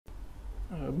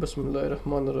بسم الله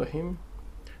الرحمن الرحیم.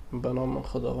 به نام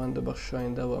خداوند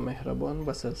بخشاینده و مهربان.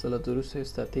 به سلسله دروس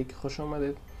استاتیک خوش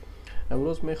آمدید.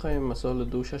 امروز میخوایم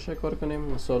مثال 2.6 کار کنیم.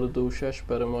 مثال 2.6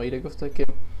 برای ما ایره گفته که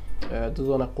دو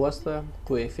دانه قوه است،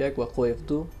 قوه F1 و قوه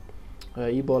F2.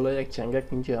 این بالا یک چنگک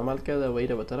اینجا عمل کرده و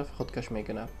ایره به طرف خود کش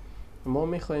میکنه. ما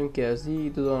میخوایم که از این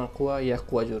دو دانه قوه یک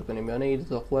قوه جور کنیم، یعنی این دو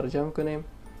تا قوه رو جمع کنیم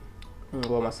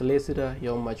و مسئله سیره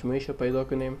یا مجموعش پیدا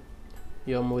کنیم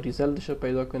یا مو ریزلتش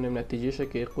پیدا کنیم. نتیجهش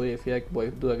که قوه F1 با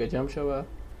F2 اگه جمع شوه،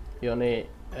 یعنی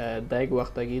در یک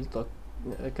وقت اگه تا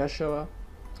کش شوه،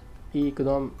 این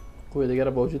کدام قوه دیگر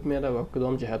با وجود میاره و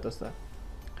کدام جهت است.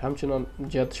 همچنان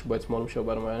جهتش باید معلوم شوه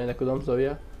برای ما، یعنی در کدام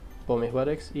زاویه با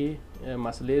محور X این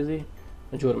مسئله زی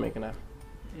جور میکنه.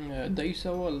 در این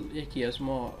سوال یکی از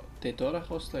ما تیتا را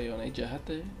خواسته، یعنی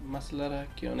جهت مسئله را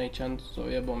که یعنی چند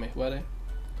زاویه با محور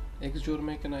X جور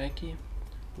میکنه یکی،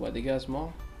 و دیگه از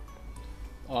ما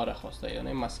آر خواسته،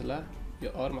 یعنی مسئله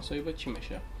یا آر مساوی با چی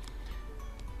میشه.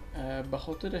 به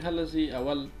خاطر حل از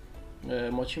اول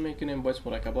ما چی میکنیم؟ باید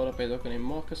مرکبا را پیدا کنیم.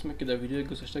 ما قسمی که در ویدیو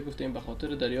گذشته گفتیم به خاطر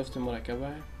دریافت مرکبه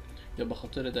یا به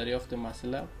خاطر دریافت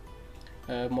مسئله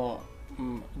ما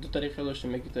دو طریقه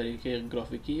داشتیم، یکی طریقه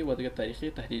گرافیکی و دیگه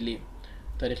طریقه تحلیلی.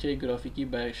 طریقه گرافیکی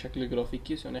به شکل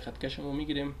گرافیکی است، یعنی خطکش ما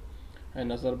میگیریم،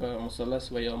 نظر به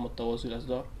مثلث و یا متوازی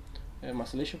الاضلاع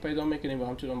مسئلهش پیدا میکنیم و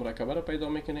همچنین مرکبه را پیدا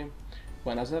میکنیم.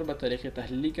 و نظر به طریقه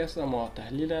تحلیلی که است، ما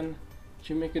تحلیلا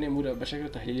چی میکنیم؟ او را به شکل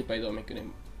تحلیلی پیدا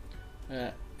میکنیم.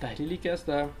 تحلیلی که است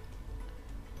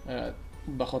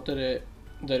به خاطر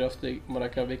دریافت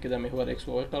مرکبی که در محور X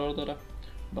و Y قرار داره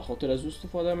به خاطر از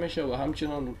استفاده میشه، و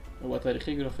همچنان و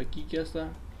طریقه گرافیکی که است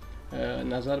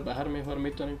نظر به هر محور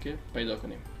میتونیم که پیدا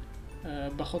کنیم.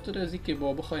 به خاطر از اینکه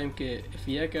با بخوایم که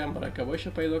F1 مرکبایش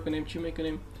پیدا کنیم چی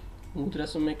میکنیم؟ عمود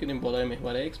رسم میکنیم بالای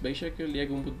محور X به این شکل، یک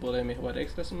عمود بالای محور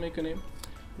X رسم میکنیم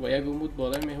و یک عمود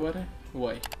بالای محور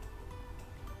Y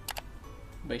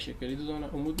به این شکل. دو دانه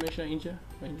عمود میشه اینجا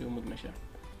و اینجا عمود میشه.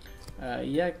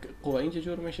 یک قوه اینجا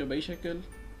جور میشه به این شکل،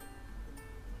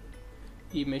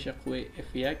 این میشه قوه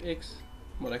F1X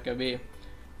مرکبه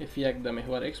F1 در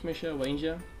محور X میشه، و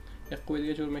اینجا یک قوه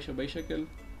دیگه جور میشه به این شکل،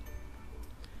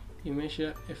 این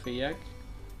میشه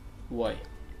F1Y.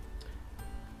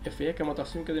 F1 ما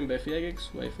تقسیم کردیم به F1X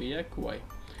و F1Y.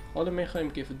 حالا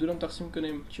میخوایم که F2 رو تقسیم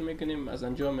کنیم. چی میکنیم؟ از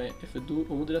انجام F2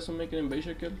 عمود رسم میکنیم به این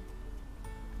شکل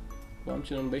و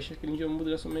همچنان به این شکل اینجا عمود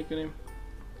رسم میکنیم.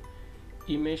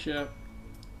 این میشه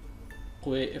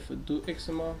قوه F2X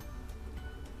ما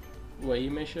و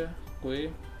این میشه قوه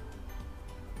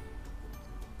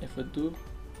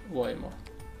F2Y ما.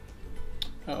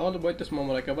 حالا باید اسم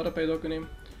مرکبه را پیدا کنیم.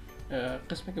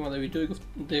 قسمی که ما در ویدیو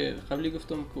قبلی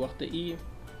گفتم که وقت ای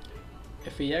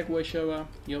F1Y شوه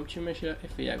یا چی میشه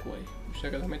F1Y.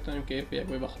 بشکل میتونیم که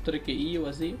F1Y به خاطر که ای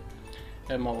و زی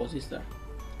موازی است.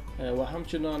 و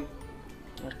همچنان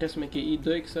قسمی که ای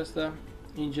 2x است،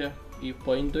 اینجا ای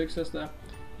پایین 2x است،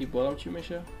 ای بالا چی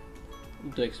میشه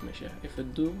 2x میشه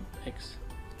F2x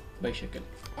به شکل.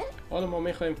 حالا ما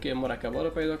میخوایم که مرکبا رو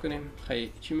پیدا کنیم.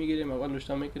 خیلی چی میگیریم؟ اول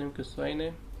نشته میکنیم که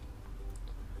ساین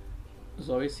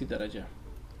زاویه 30 درجه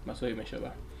مساوی میشه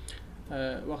به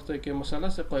وقتی که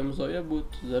مثلث قائم زاویه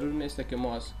بود ضرور نیست که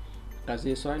ما از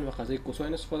قضیه ساین و قضیه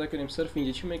کوساین استفاده کنیم. صرف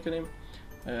اینجا چی میکنیم؟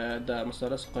 در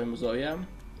مثلث قائم زاویه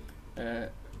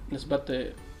نسبت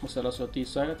مثلثاتی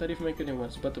ساین تعریف میکنیم و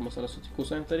نسبت مثلثاتی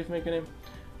کوساین تعریف میکنیم.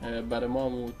 برای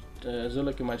ما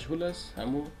زل که مجهول است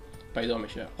همو پیدا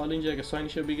میشه. حالا اینجا اگه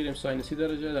ساینش رو بگیریم، ساین 30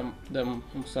 درجه در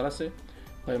مثلث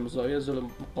قائم زاویه زل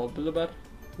مقابل بر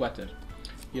وتر،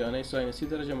 یعنی ساین 30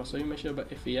 درجه مساوی میشه به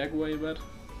F1Y بر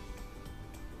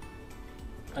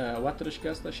وترش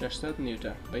که است 600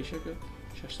 نیوتن به این شکل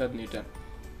 600 نیوتن.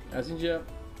 از اینجا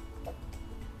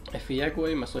F1Y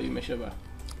مساوی میشه به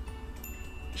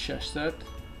 600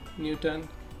 نیوتن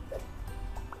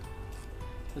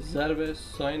ضرب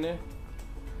ساین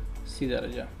 30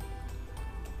 درجه،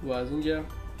 و از اینجا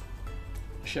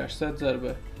 600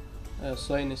 ضرب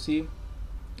ساین 30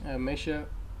 میشه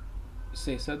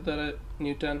 300 در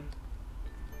نیوتن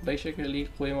به شکلی.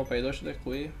 قوه ما پیدا شده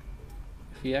قوه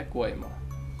F1Y ما.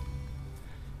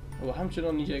 و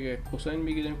همچنان اینجا اگه کوساین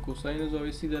میگیریم، کوساین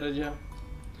زاویه 30 درجه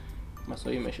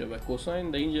مساوی میشه به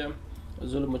کوساین در اینجا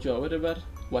زل مجاور بر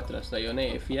وتر است،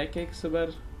 یعنی F1X بر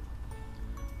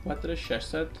وتر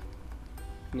 600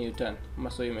 نیوتن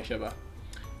مساوی میشه به.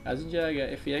 از اینجا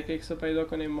اگه F1X پیدا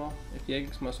کنیم ما،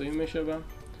 F1X مساوی میشه به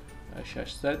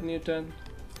 600 نیوتن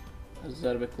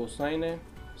ضرب کوساین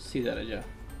 30 درجه.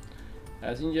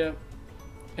 از اینجا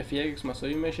F1X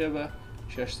مساوی میشه به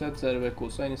 600 ضرب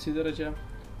کوساین 30 درجه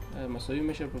مساوی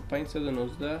میشه به 519.62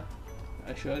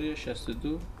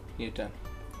 نیوتن.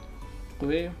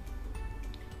 قوه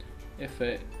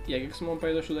f1x ما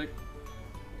پیدا شده.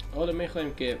 حالا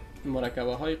میخوایم که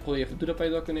مرکبه های قوه f2 رو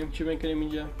پیدا کنیم. چی میکنیم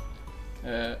اینجا؟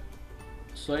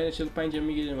 ساین 45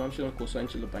 میگیریم، همچنان کوساین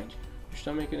 45.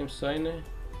 اشتباه میکنیم ساین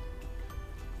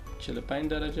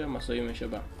 45 درجه مساوی میشه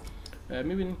به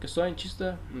میبینیم که ساین چیست؟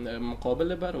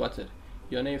 مقابل بر وتر،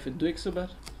 یعنی f2x بر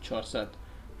 400.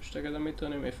 اشتباه کردم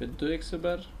میتونیم f2x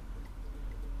بر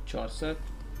 400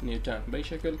 نیوتن. به این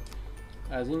شکل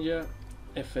از اینجا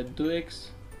f2x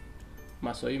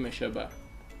مساوی میشه به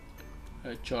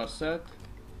 400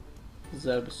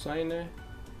 ضرب ساین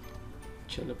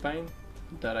 45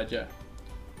 درجه.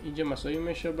 اینجا مساوی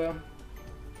میشه به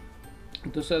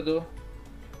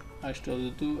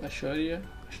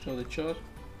 282.84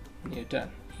 نیوتن.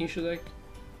 این شده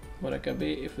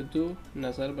مرکبه F2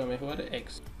 نظر به محور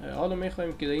X. حالا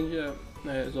میخوایم که در اینجا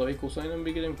زاویه کوساین هم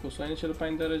بگیریم. کوساین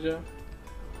 45 درجه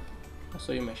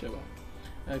مساوی میشه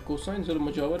به کوساین ضرب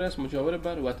مجاور است، مجاور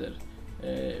بر وتر.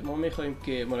 ما میخوایم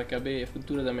که مرکبه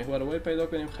F2 را در محور Y پیدا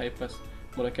کنیم. خیلی پس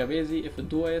مرکبه زی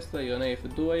F2Y است یا نه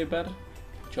F2Y بر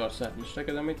 400. نشته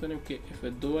کده میتونیم که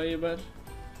F2Y بر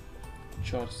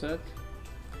 400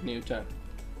 نیوتن.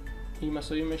 این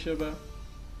مساوی میشه به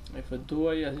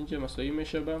F2Y از اینجا مساوی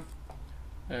میشه به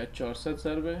 400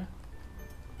 ضرب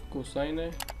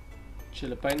کوساین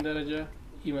 45 درجه.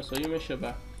 این مساوی میشه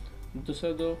به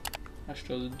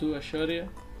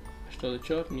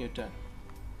 282.84 نیوتن.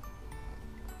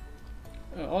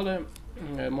 حالا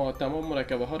ما تمام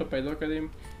مرکبه ها رو پیدا کردیم.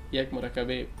 یک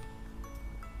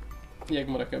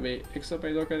مرکبه X رو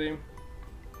پیدا کردیم.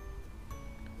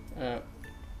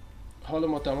 حالا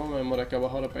ما تمام مرکبه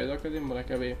ها رو پیدا کردیم.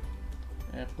 مرکبه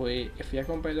قوه F1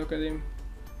 هم پیدا کردیم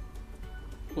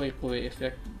و قوه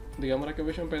F1 دیگه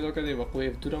مرکبش هم پیدا کردیم و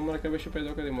قوه F2 هم مرکبش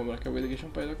پیدا کردیم و مرکبه دیگه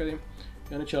هم پیدا کردیم،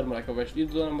 یعنی 4 مرکبش. این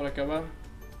دو مرکبه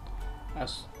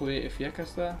از قوه F1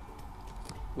 هست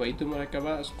و این دو مرکبه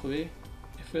از قوه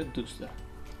F2 است.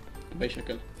 به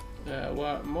شکل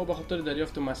و ما به خاطر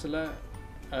دریافت مسئله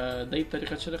در این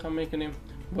طریقه چه رقم میکنیم؟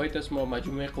 باید است ما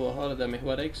مجموعه قوه ها را در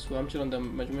محور X و همچنان در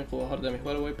مجموعه قوه ها را در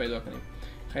محور Y پیدا کنیم.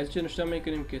 خیلی چه نشته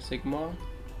میکنیم که سیگما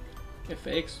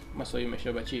Fx مساوی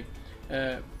میشه به چی؟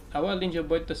 اول اینجا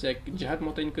باید است یک جهت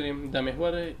متعیین کنیم. در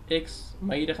محور X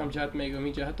ما این رقم جهت میگم،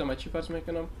 این جهت ما چی فرض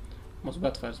میکنم؟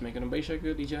 مثبت فرض میکنم. به این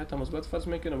شکل این جهت مثبت فرض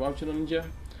میکنم و همچنان اینجا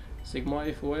سیگما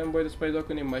Fy هم باید است پیدا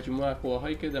کنیم، مجموعه قوه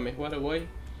هایی که در محور Y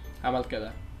عمل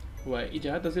کرده و این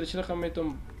جهت از زیر چه رقم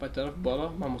میتونم؟ به طرف بالا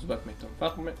ما مثبت میتونم.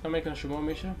 فرق میکنه شما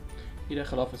میشه این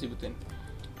خلاف ازی بودین.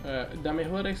 در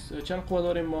محور X چند قوه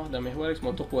داریم ما؟ در محور X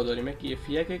ما دو قوه داریم، یکی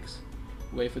F1x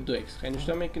و F2x. خیلی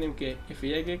نشته میکنیم که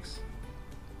F1x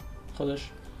خودش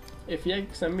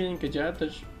F1x هم میدیم که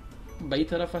جهتش به این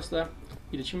طرف هست.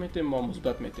 این چی میتونیم؟ ما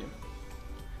مثبت میتونیم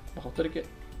به خاطر که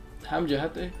هم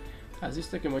جهت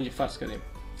عزیزه که ما اینجا فرض کردیم.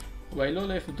 و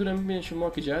ایلال F2 رو میبینید شما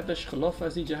که جهتش خلاف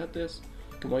از این جهت است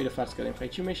که ما اینو فرض کردیم.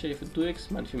 خیلی چی میشه؟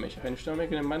 F2x منفی میشه. خیلی نشته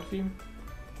میکنیم منفی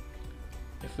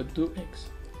F2x.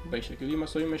 به شکلی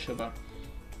مساوی میشه با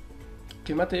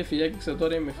قیمت F1x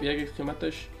داریم. F1x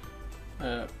قیمتش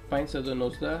 519.62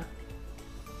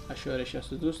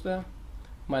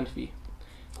 منفی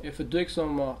F2x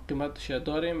ما قیمتش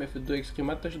داریم. F2x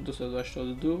قیمتش 282.84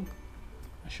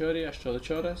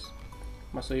 است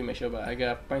مساوی میشه با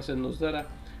اگر 519 را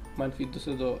منفی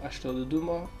 282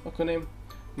 ما بکنیم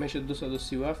میشه 237.62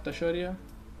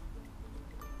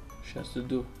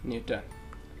 نیوتن.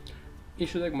 این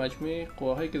شده یک مجموعه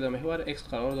قوه هایی که در محور X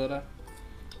قرار داره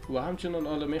و همچنان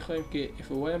حالا میخوایم که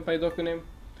Fy هم پیدا کنیم.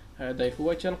 در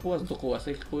Fy چند قوه است؟ دو قوه است،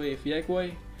 یک قوه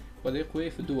F1y و دیگه قوه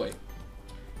F2y.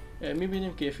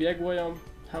 میبینیم که F1y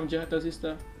هم جهت از است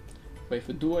و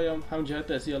F2y هم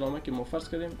جهت از علامه که ما فرض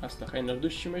کردیم است. خیلی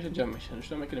نردوش چی میشه؟ جمع میشه.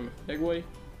 نشون میکنیم F1y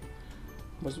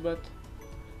مثبت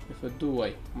F2y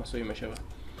مساوی میشه.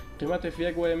 قیمت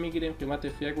F1y میگیریم. قیمت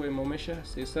F1y ما میشه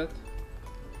 300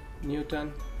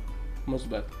 نیوتن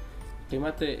مثبت.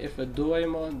 قیمت F2y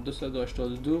ما 282.84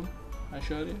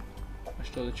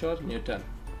 نیوتن.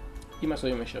 این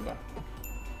مساوی میشه با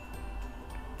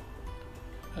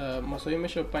مساوی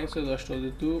میشه 582.84.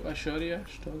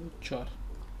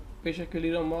 به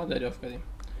شکلی را ما دریافت کردیم.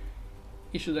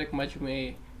 این شده یک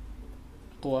مجموعه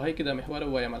قوه هایی که در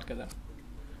محور Y عمل کردن.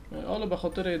 حالا به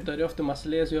خاطر دریافت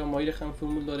مسئله از یا مایل خم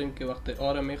فرمول داریم که وقتی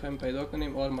R میخوایم پیدا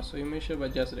کنیم R مساوی میشه با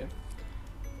جذر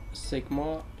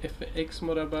سیگما Fx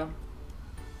مربع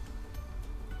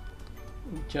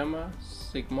جمع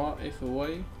سیگما Fy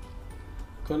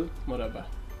کل مربع.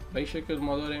 به این شکل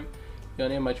ما داریم،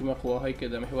 یعنی مجموع قوه هایی که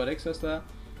در محور X هست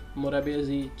مربع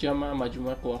زی جمع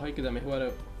مجموع قوه هایی که در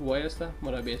محور Y هست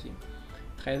مربع زی.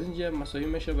 خیلی اینجا مساوی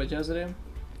میشه با جذر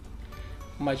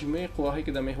مجموعه قواهایی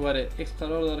که در محور x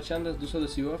قرار داره چند است؟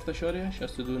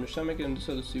 237.62 نشته میکنیم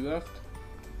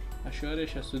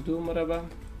 237.62 مربع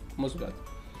مثبت.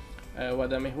 و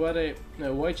در محور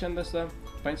y چند است؟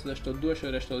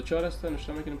 582.84 است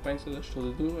نشته میکنیم 582.84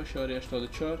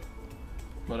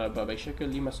 مربع. به شکل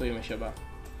این مساوی میشه به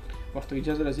وقتی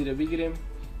که جذر از زیر بگیریم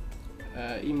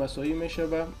این مساوی میشه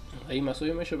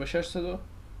به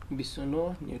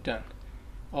 629 نیوتن.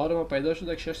 آر ما پیدا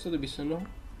شده که 629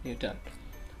 نیوتن.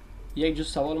 یک جز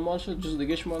سوال مال شد، جز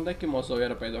دیگهش مانده که ما زاویه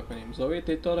رو پیدا کنیم. زاویه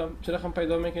تیتا رو چه رقم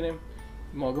پیدا میکنیم؟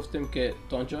 ما گفتیم که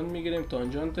تانجانت میگیریم،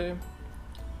 تانجانت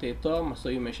تیتا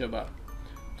مساوی میشه به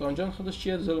تانجانت خودش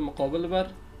چیه؟ ضلع مقابل بر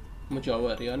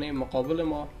مجاور، یعنی مقابل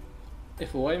ما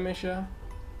اف وای میشه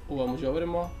و مجاور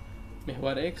ما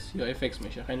محور اکس یا اف اکس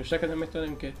میشه. خیلی نوشته کردم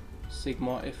میتونیم که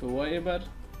سیگما اف وای بر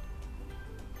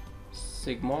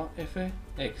سیگما اف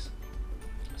اکس.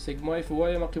 سیگما اف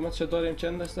وای ما قیمتش داریم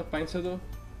چند است؟ 582.84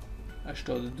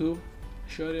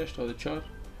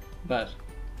 بر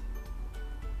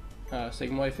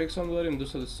سیگما اف اکس هم داریم 237.62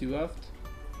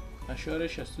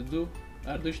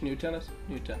 اردوش نیوتن است.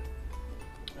 نیوتن.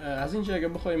 از اینجا اگه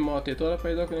بخوایم ما تیتا رو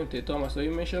پیدا کنیم، تیتا مساوی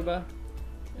میشه به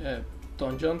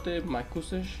تانجانت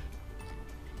معکوسش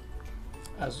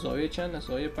از زاویه چند؟ از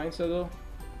زاویه 582.84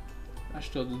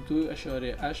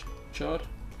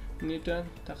 نیوتن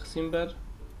تقسیم بر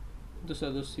 237.62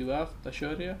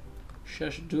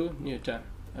 نیوتن.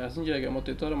 از اینجا اگه ما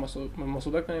تیتا رو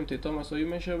محاسبه کنیم، تیتا مساوی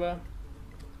میشه به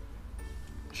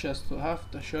 67.82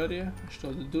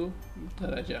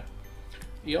 درجه.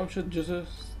 یا هم شد جزء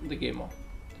دیگه ما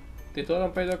تیتا رو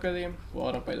هم پیدا کردیم و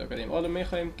آر هم پیدا کردیم. حالا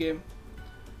میخوایم که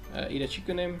ایره چی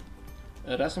کنیم؟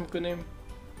 رسم کنیم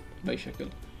به شکل.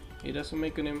 این رسم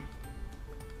میکنیم.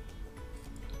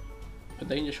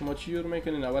 در اینجا شما چی جور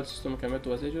میکنین؟ اول سیستم کمیت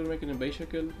وضعی جور میکنین به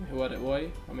شکل محور y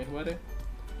و محور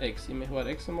x. این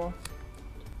محور x ما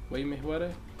و این محور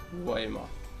y ما.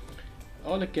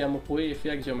 حالا که همون قوه f1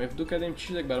 جمع f2 کردیم چی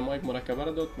شده؟ بر ما یک مرکبه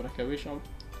را داد. مرکبهش هم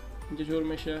اینجا جور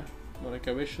میشه.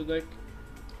 مرکبه شده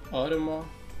آر ما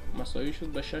مساوی شد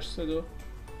به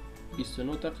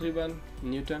 629 تقریبا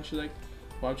نیوتن شده.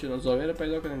 و همچنان زاویه رو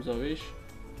پیدا کنیم. زاویهش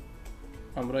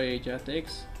همراه جهت x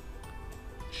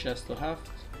 67.82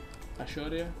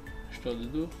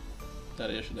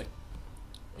 درجه شده.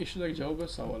 این شده جواب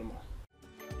سوال ما.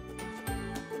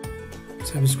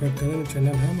 سابسکرایب کردن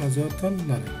چنل هم از یادتان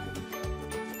نره.